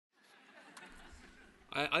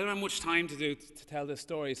I don't have much time to tell this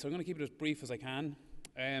story, so I'm going to keep it as brief as I can.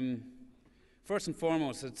 First and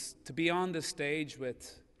foremost, it's to be on this stage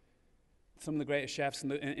with some of the greatest chefs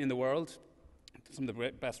in the world, some of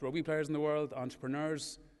the best rugby players in the world,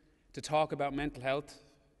 entrepreneurs, to talk about mental health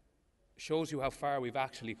shows you how far we've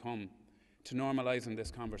actually come to normalising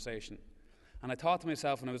this conversation. And I thought to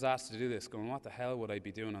myself when I was asked to do this, going, what the hell would I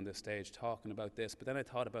be doing on this stage talking about this? But then I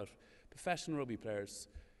thought about professional rugby players,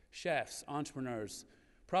 chefs, entrepreneurs,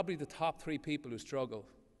 probably the top 3 people who struggle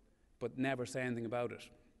but never say anything about it.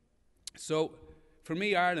 So for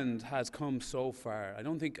me, Ireland has come so far. I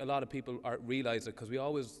don't think a lot of people realise it because we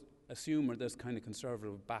always assume we're this kind of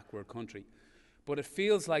conservative, backward country. But it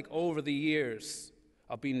feels like over the years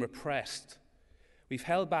of being repressed, we've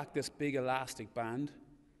held back this big elastic band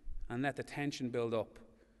and let the tension build up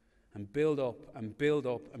and build up and build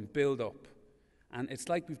up and build up. And it's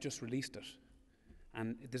like we've just released it.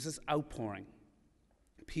 And there's this outpouring.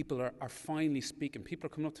 People are finally speaking. People are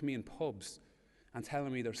coming up to me in pubs and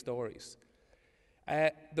telling me their stories.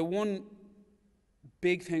 The one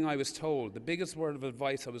big thing I was told, the biggest word of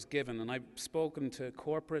advice I was given, and I've spoken to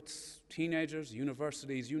corporates, teenagers,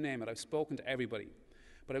 universities, you name it, I've spoken to everybody.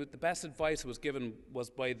 But the best advice I was given was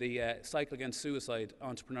by the Cycle Against Suicide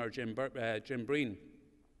entrepreneur Jim Breen,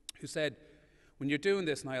 who said, when you're doing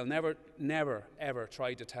this, Niall, never, ever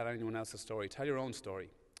try to tell anyone else's story. Tell your own story.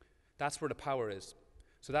 That's where the power is.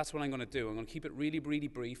 So that's what I'm going to do. I'm going to keep it really, really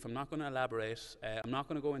brief. I'm not going to elaborate. I'm not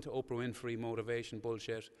going to go into Oprah Winfrey motivation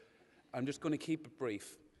bullshit. I'm just going to keep it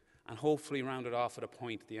brief and hopefully round it off at a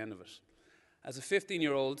point at the end of it. As a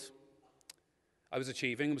 15-year-old, I was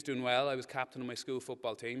achieving, I was doing well. I was captain of my school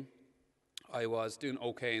football team. I was doing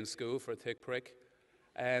okay in school for a thick prick.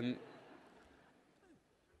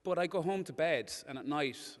 But I'd go home to bed and at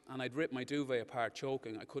night and I'd rip my duvet apart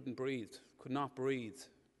choking. I couldn't breathe, could not breathe,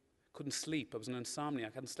 couldn't sleep. I was an insomniac.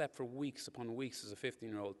 I hadn't slept for weeks upon weeks as a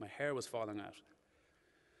 15-year-old. My hair was falling out.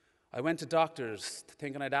 I went to doctors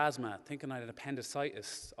thinking I had asthma, thinking I had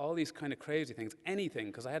appendicitis, all these kind of crazy things, anything,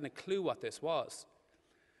 because I hadn't a clue what this was.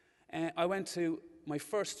 I went to my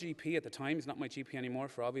first GP at the time, he's not my GP anymore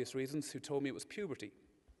for obvious reasons, who told me it was puberty.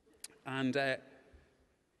 And,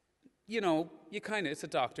 you know, it's a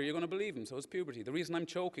doctor, you're going to believe him, so it's puberty. The reason I'm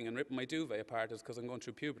choking and ripping my duvet apart is because I'm going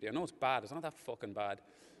through puberty. I know it's bad, it's not that fucking bad.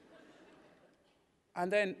 And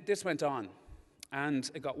then this went on, and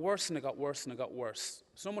it got worse and it got worse and it got worse.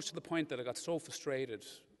 So much to the point that I got so frustrated.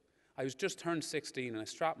 I was just turned 16 and I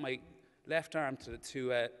strapped my left arm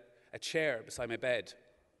to a chair beside my bed.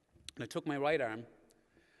 And I took my right arm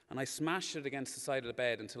and I smashed it against the side of the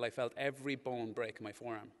bed until I felt every bone break in my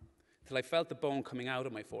forearm, until I felt the bone coming out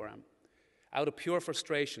of my forearm, out of pure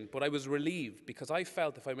frustration. But I was relieved because I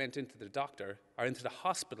felt if I went into the doctor or into the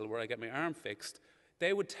hospital where I get my arm fixed,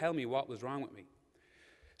 they would tell me what was wrong with me.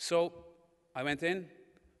 So I went in.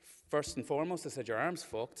 First and foremost, they said, your arm's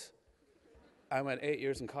fucked. I went 8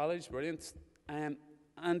 years in college, brilliant.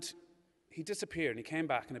 And he disappeared and he came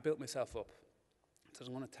back and I built myself up. I said,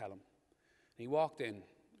 I want to tell him. And he walked in.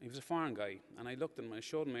 He was a foreign guy. And I looked at him and I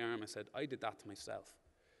showed him my arm. I said, I did that to myself.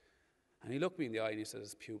 And he looked me in the eye and he said,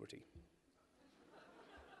 it's puberty.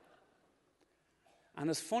 And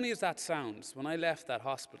as funny as that sounds, when I left that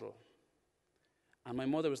hospital and my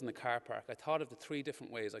mother was in the car park, I thought of the 3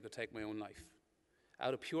 different ways I could take my own life.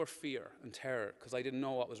 Out of pure fear and terror, because I didn't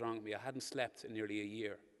know what was wrong with me. I hadn't slept in nearly a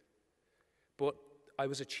year. But I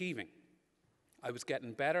was achieving. I was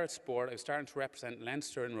getting better at sport. I was starting to represent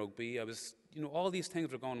Leinster in rugby. All these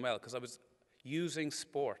things were going well because I was using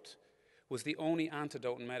sport was the only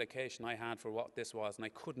antidote and medication I had for what this was, and I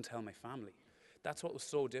couldn't tell my family. That's what was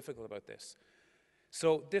so difficult about this.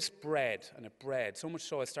 So this bred, and it bred, so much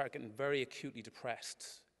so I started getting very acutely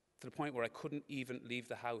depressed to the point where I couldn't even leave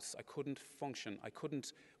the house. I couldn't function. I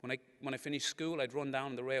couldn't, when I finished school, I'd run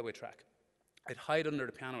down the railway track. I'd hide under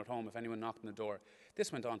the piano at home if anyone knocked on the door.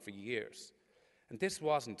 This went on for years. And this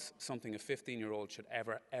wasn't something a 15-year-old should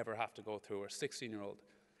ever have to go through, or a 16-year-old.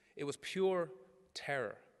 It was pure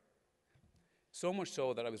terror. So much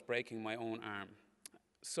so that I was breaking my own arm.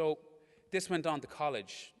 So this went on to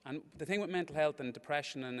college. And the thing with mental health and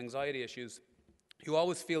depression and anxiety issues, you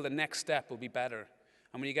always feel the next step will be better.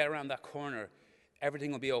 And when you get around that corner,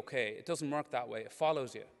 everything will be okay. It doesn't work that way. It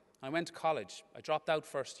follows you. I went to college. I dropped out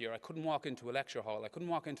first year. I couldn't walk into a lecture hall. I couldn't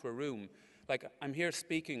walk into a room. Like, I'm here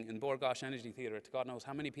speaking in Bord Gáis Energy Theatre to God knows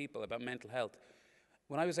how many people about mental health.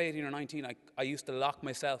 When I was 18 or 19, I used to lock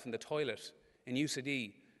myself in the toilet in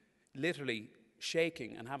UCD, literally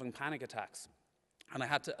shaking and having panic attacks. And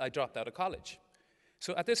I dropped out of college.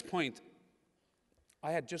 So at this point,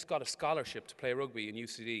 I had just got a scholarship to play rugby in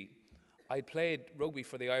UCD. I played rugby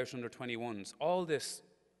for the Irish under-21s. All this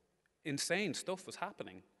insane stuff was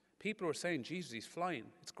happening. People were saying, Jesus, he's flying.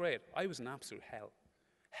 It's great. I was in absolute hell.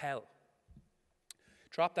 Hell.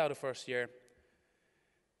 Dropped out of first year,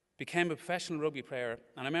 became a professional rugby player,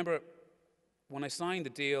 and I remember when I signed the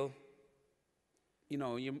deal, you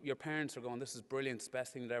know, your parents are going, this is brilliant, it's the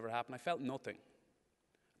best thing that ever happened. I felt nothing.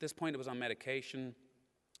 At this point, I was on medication.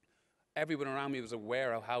 Everyone around me was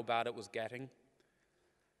aware of how bad it was getting.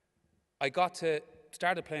 I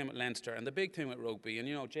started playing with Leinster, and the big thing with rugby, and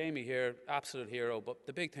you know, Jamie here, absolute hero, but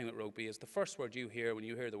the big thing with rugby is the first word you hear when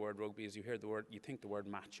you hear the word rugby is you think the word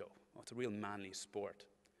macho. Oh, it's a real manly sport.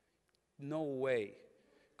 No way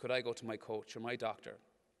could I go to my coach or my doctor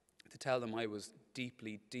to tell them I was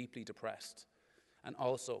deeply, deeply depressed and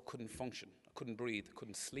also couldn't function, I couldn't breathe,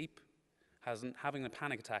 couldn't sleep, having a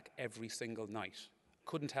panic attack every single night.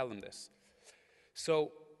 Couldn't tell them this.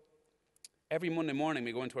 So every Monday morning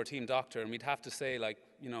we go into our team doctor and we'd have to say, like,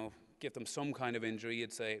 you know, give them some kind of injury.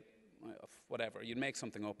 You'd say, whatever, you'd make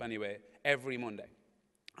something up anyway, every Monday.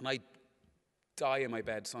 And I'd die in my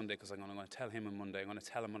bed Sunday because I'm going to tell him on Monday, I'm going to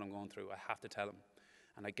tell him what I'm going through, I have to tell him.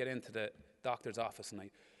 And I get into the doctor's office and I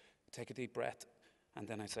take a deep breath and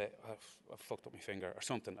then I say, I've fucked up my finger or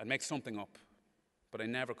something. I'd make something up, but I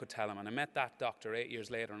never could tell him. And I met that doctor 8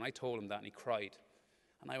 years later and I told him that and he cried.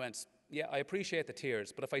 And I went, yeah, I appreciate the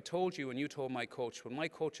tears, but if I told you and you told my coach, would my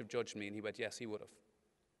coach have judged me? And he went, yes, he would have.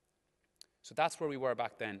 So that's where we were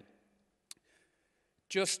back then.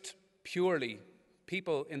 Just purely,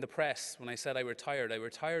 people in the press, when I said I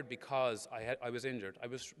retired because I was injured. I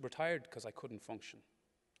was retired because I couldn't function.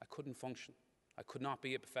 I couldn't function. I could not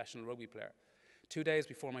be a professional rugby player. 2 days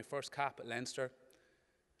before my first cap at Leinster,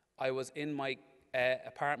 I was in my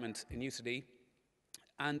apartment in UCD,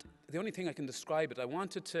 and the only thing I can describe it, I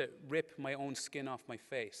wanted to rip my own skin off my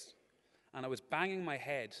face. And I was banging my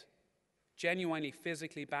head, genuinely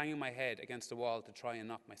physically banging my head against the wall to try and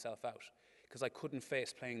knock myself out because I couldn't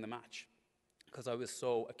face playing the match because I was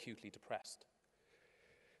so acutely depressed.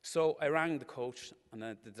 So I rang the coach and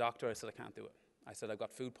the doctor. I said, I can't do it. I said, I've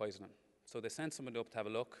got food poisoning. So they sent somebody up to have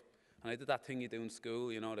a look. And I did that thing you do in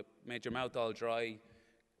school, you know, that made your mouth all dry,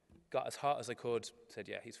 got as hot as I could, said,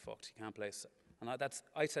 yeah, he's fucked, he can't play. And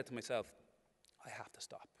I said to myself, I have to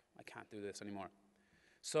stop. I can't do this anymore.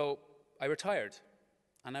 So I retired,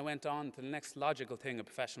 and I went on to the next logical thing a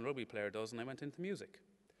professional rugby player does, and I went into music.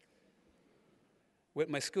 With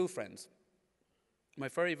my school friends, my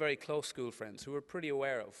very, very close school friends, who were pretty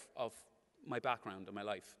aware of my background and my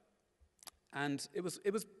life. And it was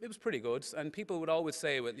pretty good, and people would always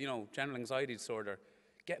say with, you know, general anxiety disorder,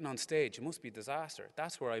 getting on stage, it must be a disaster.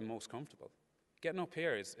 That's where I'm most comfortable. Getting up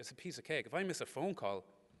here is a piece of cake. If I miss a phone call,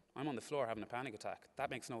 I'm on the floor having a panic attack. That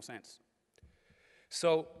makes no sense.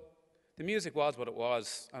 So the music was what it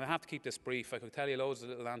was, and I have to keep this brief. I could tell you loads of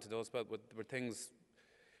little anecdotes about where things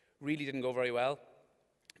really didn't go very well.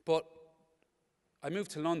 But I moved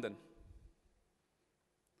to London,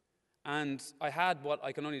 and I had what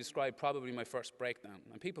I can only describe probably my first breakdown.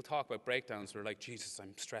 And people talk about breakdowns, they're like, Jesus,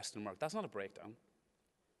 I'm stressed in work. That's not a breakdown.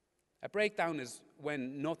 A breakdown is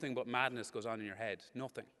when nothing but madness goes on in your head,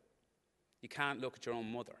 nothing. You can't look at your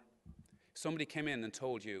own mother. Somebody came in and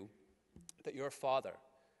told you that your father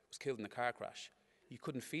was killed in a car crash. You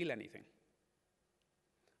couldn't feel anything.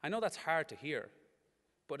 I know that's hard to hear,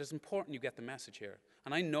 but it's important you get the message here.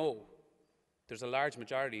 And I know there's a large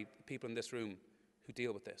majority of people in this room who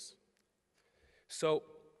deal with this. So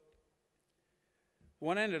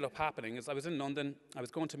what ended up happening is I was in London, I was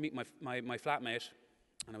going to meet my flatmate,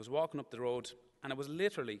 and I was walking up the road, and it was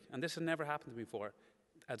literally, and this had never happened to me before,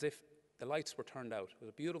 as if the lights were turned out. It was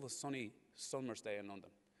a beautiful sunny summer's day in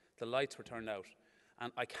London. The lights were turned out,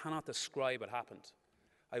 and I cannot describe what happened.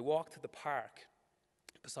 I walked to the park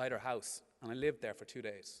beside our house, and I lived there for 2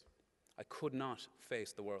 days. I could not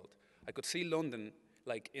face the world. I could see London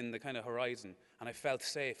like in the kind of horizon, and I felt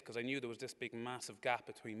safe because I knew there was this big massive gap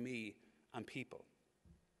between me and people.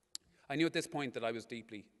 I knew at this point that I was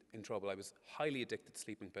deeply in trouble. I was highly addicted to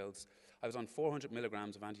sleeping pills. I was on 400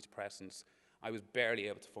 milligrams of antidepressants. I was barely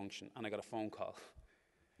able to function, and I got a phone call.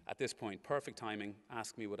 At this point, perfect timing,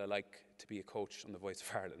 asked me would I like to be a coach on The Voice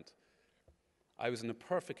of Ireland. I was in a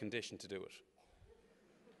perfect condition to do it.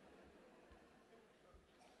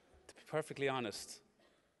 To be perfectly honest,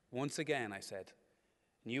 once again I said,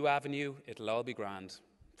 new avenue, it'll all be grand.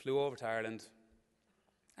 Flew over to Ireland,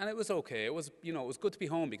 and it was okay. It was, it was good to be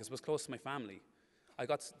home because it was close to my family. I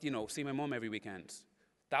got to, see my mum every weekend.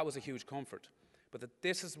 That was a huge comfort. But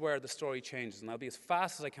this is where the story changes, and I'll be as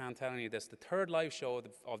fast as I can telling you this. The third live show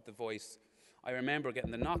of the Voice, I remember getting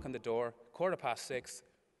the knock on the door, 6:15.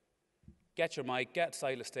 get your mic, get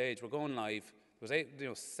side of the stage, we're going live. There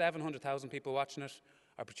was 700,000 people watching it.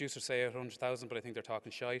 Our producers say 800,000, but I think they're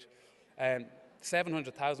talking shite.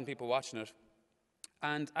 700,000 people watching it.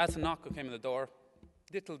 And as the knock came in the door,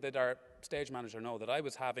 little did our stage manager know that I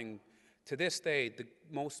was having, to this day, the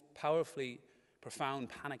most powerfully profound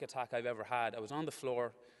panic attack I've ever had. I was on the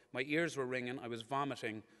floor, my ears were ringing, I was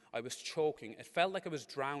vomiting, I was choking. It felt like I was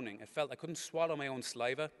drowning. It felt I couldn't swallow my own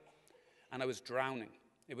saliva, and I was drowning.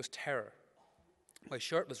 It was terror. My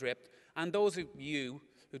shirt was ripped, and those of you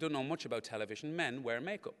who don't know much about television, men wear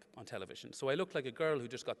makeup on television. So I looked like a girl who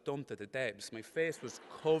just got dumped at the Debs. My face was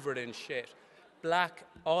covered in shit, black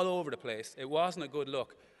all over the place. It wasn't a good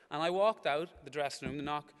look. And I walked out the dressing room, the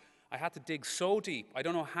knock. I had to dig so deep. I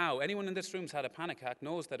don't know how. Anyone in this room's had a panic attack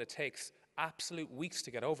knows that it takes absolute weeks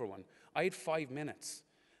to get over one. I had 5 minutes.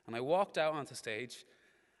 And I walked out onto stage,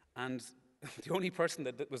 and the only person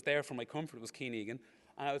that was there for my comfort was Keane Egan.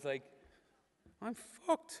 And I was like, I'm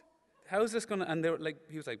fucked. How's this gonna, and they were like,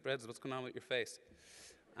 he was like, Breds, what's going on with your face?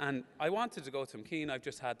 And I wanted to go to him, Keane, I've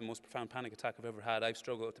just had the most profound panic attack I've ever had. I've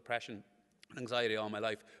struggled with depression and anxiety all my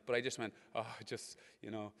life. But I just went, oh,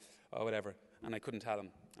 whatever. And I couldn't tell him.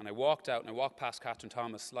 And I walked out, and I walked past Catherine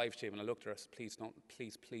Thomas live stream, and I looked at her, please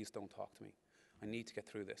don't talk to me. I need to get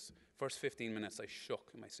through this. First 15 minutes, I shook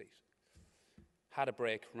in my seat. Had a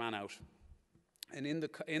break, ran out. And in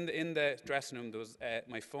the dressing room, there was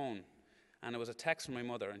my phone. And it was a text from my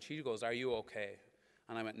mother, and she goes, are you okay?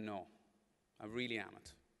 And I went, no, I really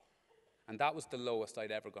amn't. And that was the lowest I'd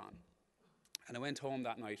ever gone. And I went home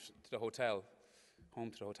that night to the hotel, I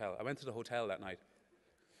went to the hotel that night,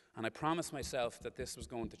 and I promised myself that this was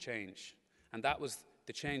going to change. And that was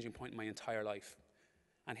the changing point in my entire life.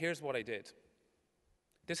 And here's what I did.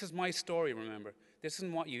 This is my story, remember. This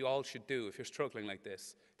isn't what you all should do if you're struggling like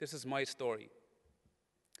this. This is my story.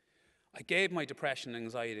 I gave my depression and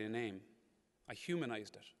anxiety a name. I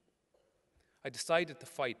humanized it. I decided to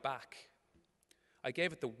fight back. I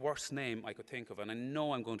gave it the worst name I could think of, and I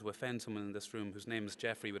know I'm going to offend someone in this room whose name is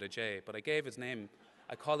Jeffrey with a J, but I gave his name,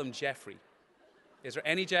 I call him Jeffrey. Is there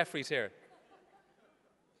any Jeffreys here?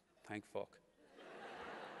 Thank fuck.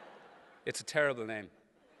 It's a terrible name.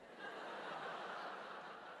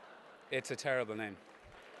 It's a terrible name.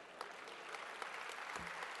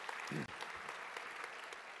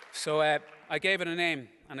 So I gave it a name,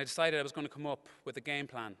 and I decided I was going to come up with a game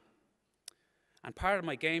plan. And part of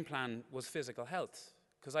my game plan was physical health,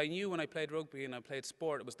 because I knew when I played rugby and I played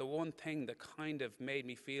sport, it was the one thing that kind of made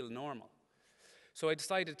me feel normal. So I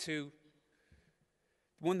decided to,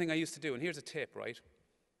 one thing I used to do, and here's a tip, right?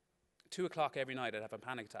 2 o'clock every night, I'd have a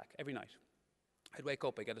panic attack, every night. I'd wake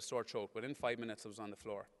up, I'd get a sore throat. Within 5 minutes, I was on the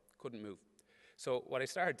floor, couldn't move. So what I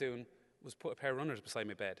started doing was put a pair of runners beside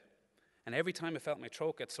my bed. And every time I felt my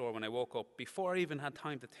throat get sore when I woke up, before I even had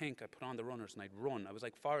time to think, I put on the runners and I'd run. I was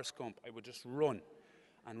like Forrest Gump. I would just run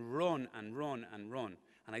and run and run and run.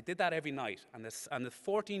 And I did that every night. And the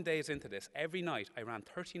 14 days into this, every night I ran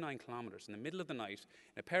 39 kilometers in the middle of the night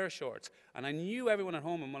in a pair of shorts. And I knew everyone at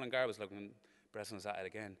home in Mullingar was looking, Bressie was at it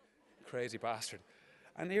again. Crazy bastard.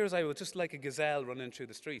 And here I was just like a gazelle running through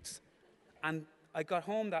the streets. And I got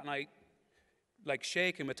home that night, like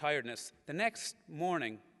shaking with tiredness. The next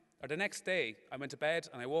morning, or the next day, I went to bed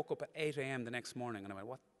and I woke up at 8 a.m. the next morning and I went,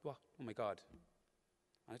 what? Oh my God.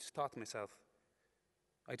 And I just thought to myself,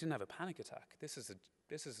 I didn't have a panic attack. This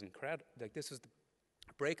is incredible. Like, this is the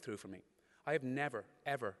breakthrough for me. I have never,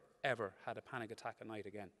 ever, ever had a panic attack at night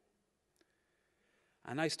again.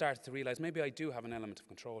 And I started to realize maybe I do have an element of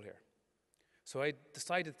control here. So I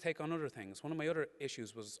decided to take on other things. One of my other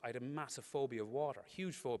issues was I had a massive phobia of water,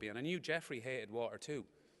 huge phobia. And I knew Jeffrey hated water too.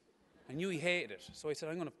 I knew he hated it. So I said,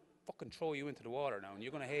 I'm going to fucking throw you into the water now and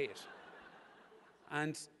you're going to hate it.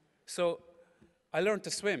 And so I learned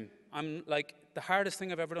to swim. I'm like, the hardest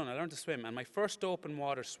thing I've ever done, I learned to swim. And my first open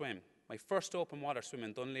water swim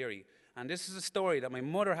in Dun Laoghaire, and this is a story that my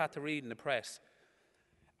mother had to read in the press.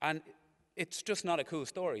 And it's just not a cool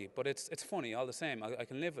story, but it's funny all the same. I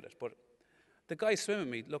can live with it. But the guy swimming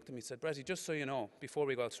me looked at me and said, Bressie, just so you know, before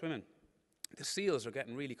we go out swimming, the seals are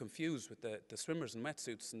getting really confused with the swimmers in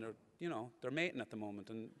wetsuits, and they're mating at the moment.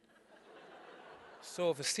 And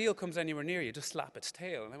so if a seal comes anywhere near you, just slap its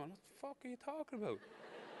tail. And I went, what the fuck are you talking about?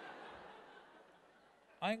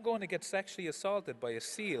 I'm going to get sexually assaulted by a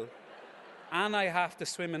seal, and I have to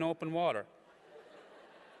swim in open water.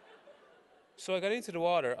 So I got into the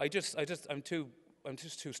water. I'm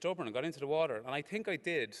just too stubborn. I got into the water, and I think I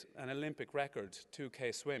did an Olympic record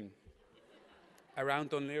 2K swim around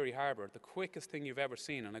Dun Laoghaire Harbour, the quickest thing you've ever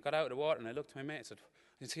seen. And I got out of the water and I looked at my mate and said,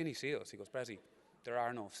 did you see any seals? He goes, Bressie, there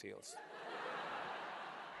are no seals.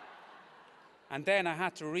 And then I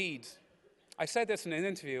had to read I said this in an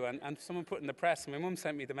interview, and someone put in the press, and my mum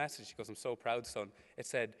sent me the message. She goes, "I'm so proud, son." It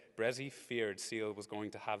said, "Bressie feared Seal was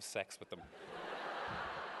going to have sex with them."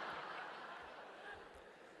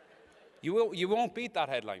 You won't beat that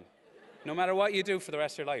headline. No matter what you do for the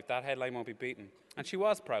rest of your life, that headline won't be beaten. And she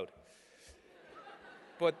was proud.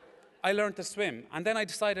 But I learned to swim, and then I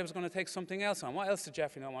decided I was going to take something else on. What else did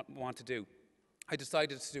Jeffrey not want to do? I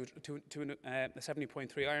decided to do a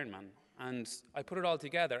 70.3 Ironman, and I put it all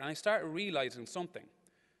together, and I started realizing something.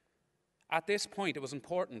 At this point, it was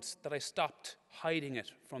important that I stopped hiding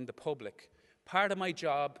it from the public. Part of my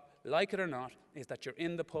job, like it or not, is that you're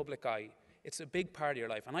in the public eye. It's a big part of your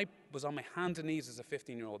life. And I was on my hands and knees as a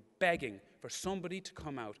 15-year-old begging for somebody to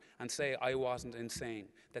come out and say I wasn't insane,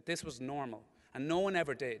 that this was normal. And no one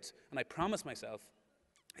ever did. And I promised myself,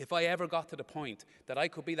 if I ever got to the point that I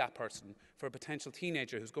could be that person for a potential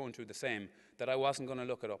teenager who's going through the same, that I wasn't going to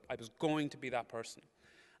look it up. I was going to be that person.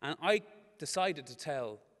 And I decided to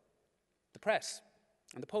tell the press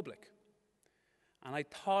and the public. And I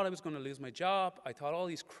thought I was going to lose my job. I thought all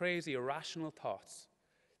these crazy, irrational thoughts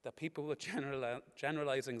that people with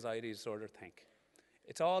generalized anxiety disorder think.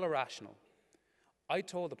 It's all irrational. I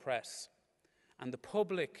told the press, and the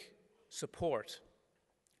public support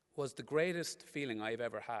was the greatest feeling I've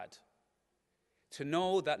ever had. To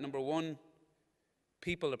know that, number one,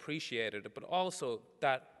 people appreciated it, but also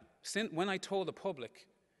that when I told the public,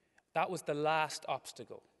 that was the last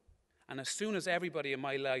obstacle. And as soon as everybody in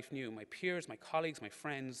my life knew, my peers, my colleagues, my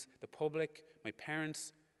friends, the public, my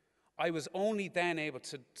parents, I was only then able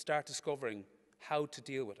to start discovering how to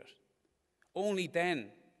deal with it. Only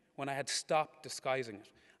then, when I had stopped disguising it.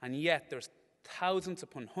 And yet, there's thousands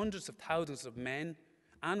upon hundreds of thousands of men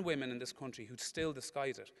and women in this country who still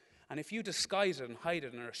disguise it. And if you disguise it and hide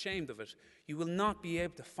it and are ashamed of it, you will not be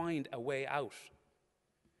able to find a way out.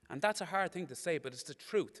 And that's a hard thing to say, but it's the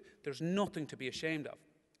truth. There's nothing to be ashamed of.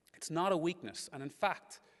 It's not a weakness. And in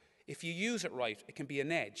fact, if you use it right, it can be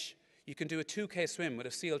an edge. You can do a 2K swim with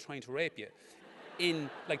a seal trying to rape you in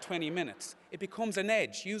like 20 minutes. It becomes an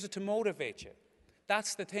edge. Use it to motivate you.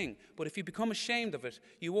 That's the thing. But if you become ashamed of it,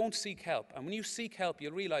 you won't seek help. And when you seek help,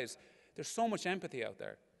 you'll realize there's so much empathy out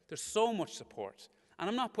there. There's so much support. And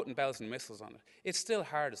I'm not putting bells and whistles on it. It's still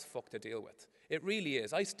hard as fuck to deal with. It really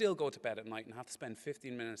is. I still go to bed at night and have to spend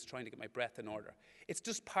 15 minutes trying to get my breath in order. It's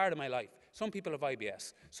just part of my life. Some people have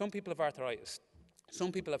IBS. Some people have arthritis.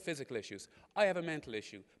 Some people have physical issues. I have a mental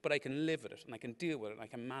issue, but I can live with it, and I can deal with it, and I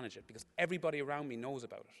can manage it, because everybody around me knows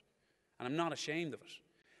about it. And I'm not ashamed of it.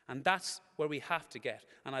 And that's where we have to get.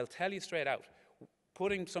 And I'll tell you straight out,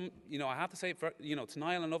 putting some, I have to say, to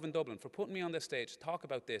Niall and Lovin Dublin, for putting me on this stage to talk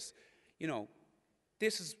about this,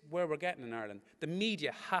 this is where we're getting in Ireland. The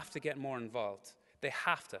media have to get more involved. They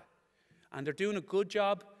have to. And they're doing a good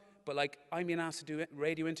job, but I'm being asked to do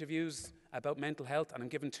radio interviews about mental health, and I'm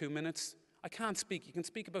given 2 minutes. I can't speak. You can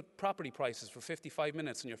speak about property prices for 55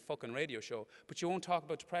 minutes on your fucking radio show, but you won't talk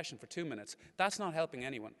about depression for 2 minutes. That's not helping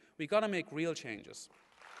anyone. We've got to make real changes.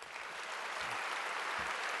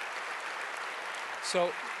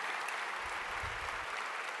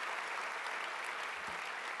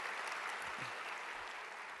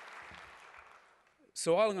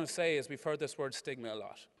 So all I'm going to say is we've heard this word stigma a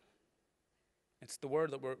lot. It's the word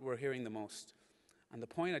that we're hearing the most. And the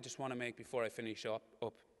point I just want to make before I finish up,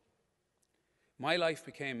 my life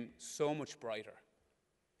became so much brighter,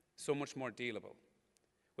 so much more dealable,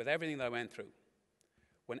 with everything that I went through,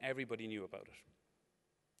 when everybody knew about it.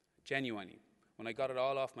 Genuinely. When I got it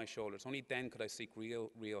all off my shoulders, only then could I seek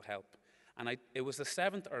real help. And it was the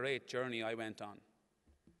 7th or 8th journey I went on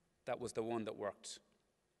that was the one that worked.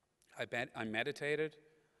 I meditated,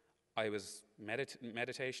 I was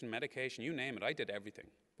meditation, medication, you name it, I did everything.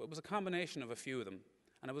 But it was a combination of a few of them.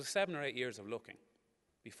 And it was 7 or 8 years of looking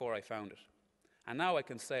before I found it. And now I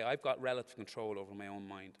can say I've got relative control over my own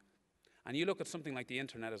mind. And you look at something like the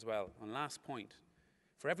internet as well. And last point,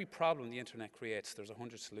 for every problem the internet creates, there's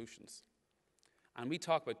 100 solutions. And we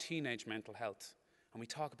talk about teenage mental health, and we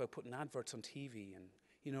talk about putting adverts on TV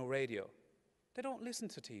and, radio. They don't listen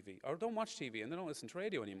to TV, or don't watch TV, and they don't listen to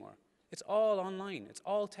radio anymore. It's all online. It's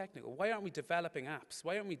all technical. Why aren't we developing apps?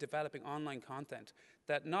 Why aren't we developing online content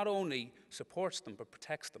that not only supports them, but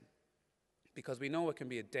protects them? Because we know it can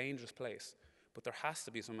be a dangerous place, but there has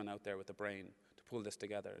to be someone out there with the brain to pull this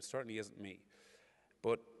together. It certainly isn't me.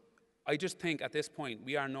 But I just think at this point,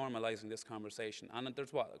 we are normalizing this conversation. And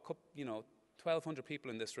there's 1,200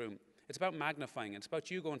 people in this room. It's about magnifying it. It's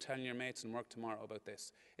about you going and telling your mates in work tomorrow about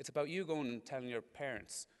this. It's about you going and telling your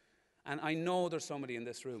parents. And I know there's somebody in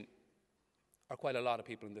this room, or quite a lot of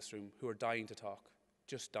people in this room, who are dying to talk,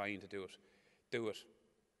 just dying to do it. Do it.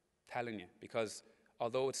 Telling you. Because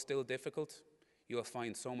although it's still difficult, you'll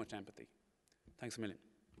find so much empathy. Thanks a million.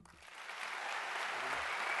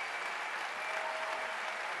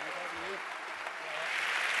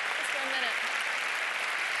 Just 1 minute.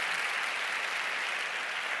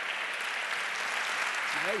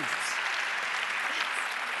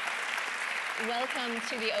 Welcome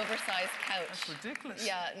to the oversized couch. That's ridiculous.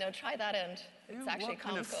 Yeah, no, try that end. It's actually what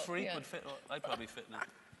kind comical. of freak would fit? I'd probably fit in it.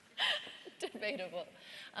 Debatable.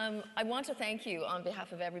 I want to thank you on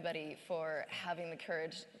behalf of everybody for having the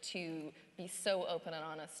courage to be so open and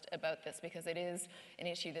honest about this, because it is an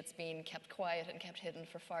issue that's been kept quiet and kept hidden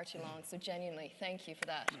for far too long. So genuinely, thank you for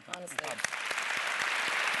that, honestly.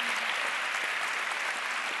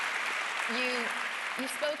 You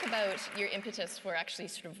spoke about your impetus for actually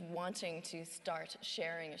sort of wanting to start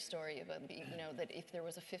sharing your story about, you know, that if there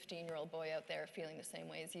was a 15-year-old boy out there feeling the same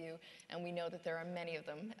way as you, and we know that there are many of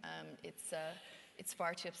them, it's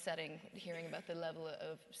far too upsetting hearing about the level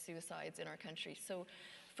of suicides in our country. So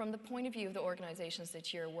from the point of view of the organizations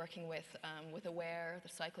that you're working with AWARE, the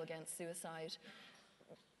Cycle Against Suicide,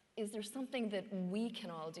 is there something that we can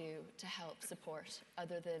all do to help support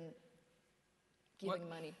other than giving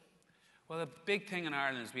money? Well, the big thing in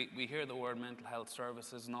Ireland is we hear the word mental health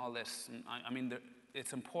services and all this. And I mean,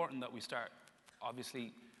 it's important that we start,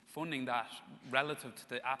 obviously, funding that relative to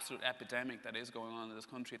the absolute epidemic that is going on in this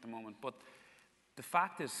country at the moment. But the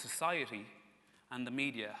fact is, society and the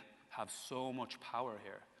media have so much power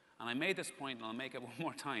here. And I made this point, and I'll make it one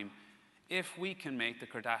more time. If we can make the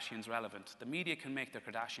Kardashians relevant, the media can make the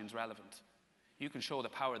Kardashians relevant. You can show the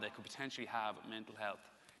power they could potentially have at mental health.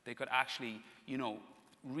 They could actually, you know,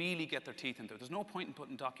 really get their teeth into it. There's no point in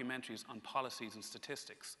putting documentaries on policies and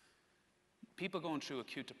statistics. People going through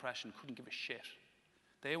acute depression couldn't give a shit.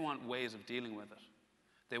 They want ways of dealing with it.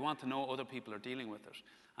 They want to know other people are dealing with it.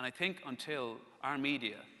 And I think until our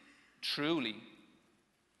media truly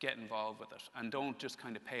get involved with it and don't just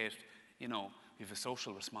kind of pay it, you know, we have a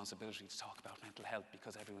social responsibility to talk about mental health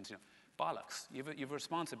because everyone's, you know, bollocks. You have a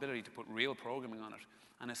responsibility to put real programming on it.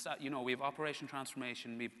 And it's that, you know, we have Operation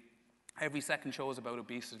Transformation, we've every second show is about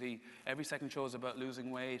obesity. Every second show is about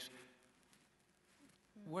losing weight.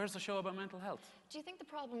 Where's the show about mental health? Do you think the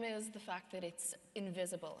problem is the fact that it's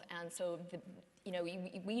invisible? And so, you know,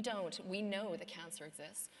 we know that cancer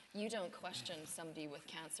exists. You don't question somebody with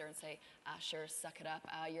cancer and say, sure, suck it up,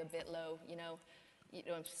 you're a bit low, you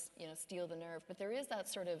don't, steal the nerve. But there is that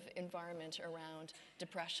sort of environment around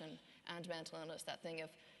depression and mental illness, that thing of,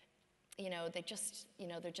 they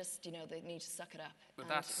need to suck it up. But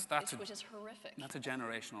which is horrific. That's a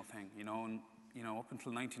generational thing, you know. And up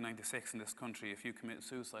until 1996 in this country, if you committed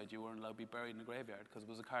suicide, you weren't allowed to be buried in a graveyard because it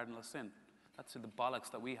was a cardinal sin. That's the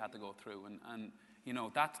bollocks that we had to go through, and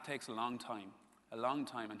that takes a long time.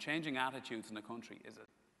 And changing attitudes in the country is an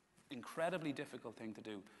incredibly difficult thing to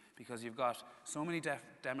do because you've got so many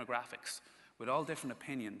demographics with all different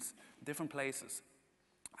opinions, different places,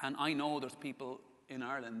 and I know there's people in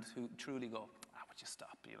Ireland who truly go, would you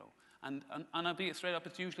stop, And I'll be straight up,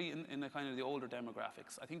 it's usually in the kind of the older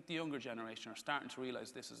demographics. I think the younger generation are starting to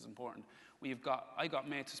realise this is important. I got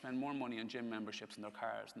mates to spend more money on gym memberships in their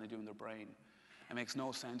cars than they do in their brain. It makes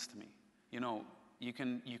no sense to me. You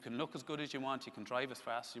can look as good as you want, you can drive as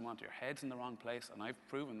fast as you want, your head's in the wrong place, and I've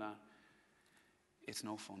proven that. It's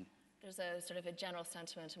no fun. There's a sort of a general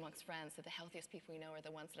sentiment amongst friends that the healthiest people we know are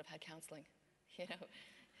the ones that have had counselling,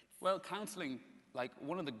 Well, counselling, like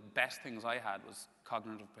one of the best things I had was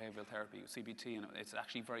cognitive behavioural therapy, CBT, and it's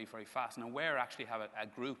actually very, very fast. And AWARE actually have a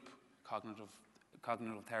group cognitive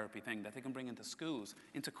therapy thing that they can bring into schools,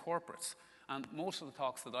 into corporates. And most of the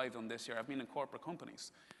talks that I've done this year, I've been in corporate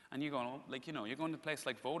companies. And you're going to a place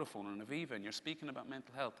like Vodafone and Aviva, and you're speaking about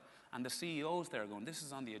mental health, and the CEOs there are going, this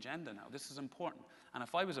is on the agenda now, this is important. And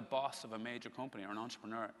if I was a boss of a major company or an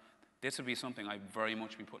entrepreneur, this would be something I'd very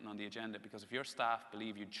much be putting on the agenda, because if your staff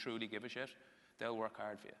believe you truly give a shit, they'll work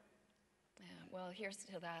hard for you. Yeah, well, here's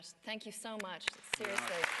to that. Thank you so much. Seriously,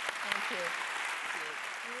 thank you.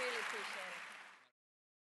 Really appreciate it.